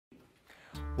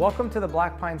Welcome to the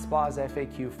Black Pine Spa's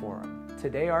FAQ Forum.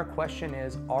 Today our question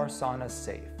is, are saunas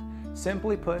safe?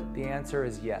 Simply put, the answer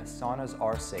is yes, saunas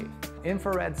are safe.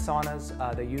 Infrared saunas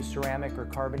that use ceramic or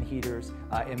carbon heaters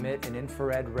emit an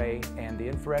infrared ray, and the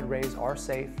infrared rays are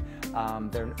safe.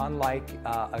 They're unlike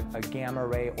a gamma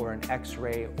ray or an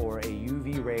X-ray or a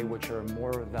UV ray, which are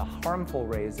more of the harmful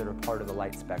rays that are part of the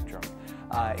light spectrum.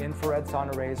 Infrared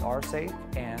sauna rays are safe,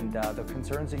 and the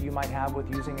concerns that you might have with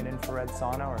using an infrared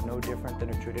sauna are no different than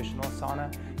a traditional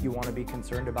sauna. You want to be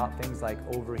concerned about things like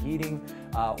overheating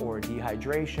or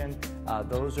dehydration.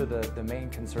 Those are the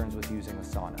main concerns with using a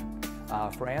sauna.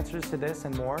 For answers to this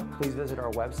and more, please visit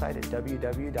our website at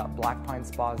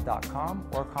www.blackpinespas.com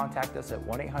or contact us at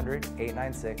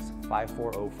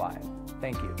 1-800-896-5405.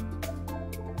 Thank you.